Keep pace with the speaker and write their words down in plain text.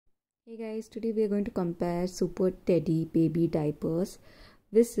Hey guys, today we are going to compare Super Teddy baby diapers.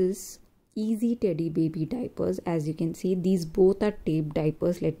 This is Easy Teddy baby diapers. As you can see, these both are tape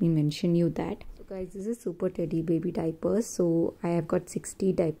diapers. Let me mention you that. So guys, this is Super Teddy baby diapers. So I have got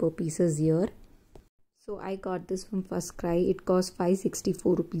 60 diaper pieces here. So I got this from First Cry. It cost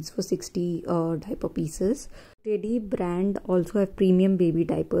 564 rupees for 60 diaper pieces. Teddy brand also have premium baby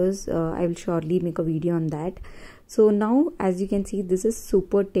diapers. I will surely make a video on that. So now as you can see, this is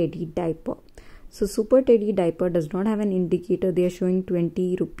Super Teddy diaper. So Super Teddy diaper does not have an indicator. They are showing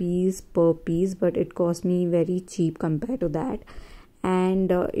 20 rupees per piece, but it cost me very cheap compared to that.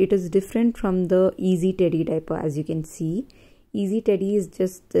 And it is different from the Easy Teddy diaper. As you can see, Easy Teddy is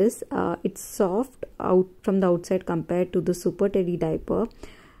just this. It's soft out from the outside compared to the Super Teddy diaper.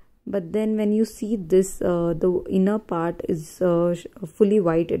 But then when you see this, the inner part is fully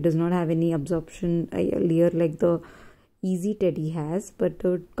white. It does not have any absorption layer like the Easy Teddy has. But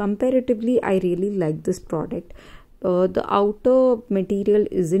comparatively, I really like this product. The outer material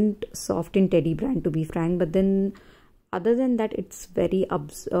isn't soft in Teddy brand, to be frank. But then other than that, it's very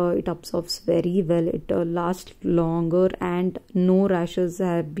it absorbs very well. It lasts longer and no rashes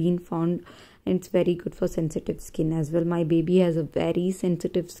have been found. And it's very good for sensitive skin as well. My baby has a very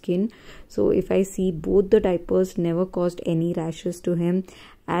sensitive skin, so if I see both the diapers never caused any rashes to him,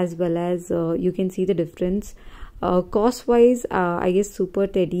 as well as you can see the difference. Cost wise, I guess Super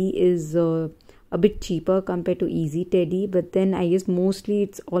Teddy is a bit cheaper compared to Easy Teddy, but then I guess mostly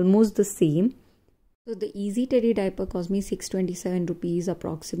it's almost the same. So the Easy Teddy diaper cost me 627 rupees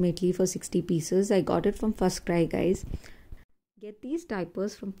approximately for 60 pieces. I got it from First Cry, guys. Get these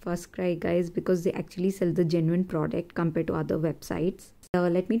diapers from First Cry, guys, because they actually sell the genuine product compared to other websites.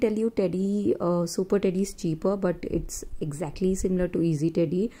 Let me tell you, Teddy, Super Teddy is cheaper, but it's exactly similar to Easy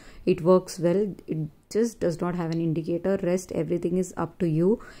Teddy. It works well. It just does not have an indicator. Rest, everything is up to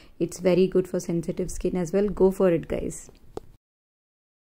you. It's very good for sensitive skin as well. Go for it, guys.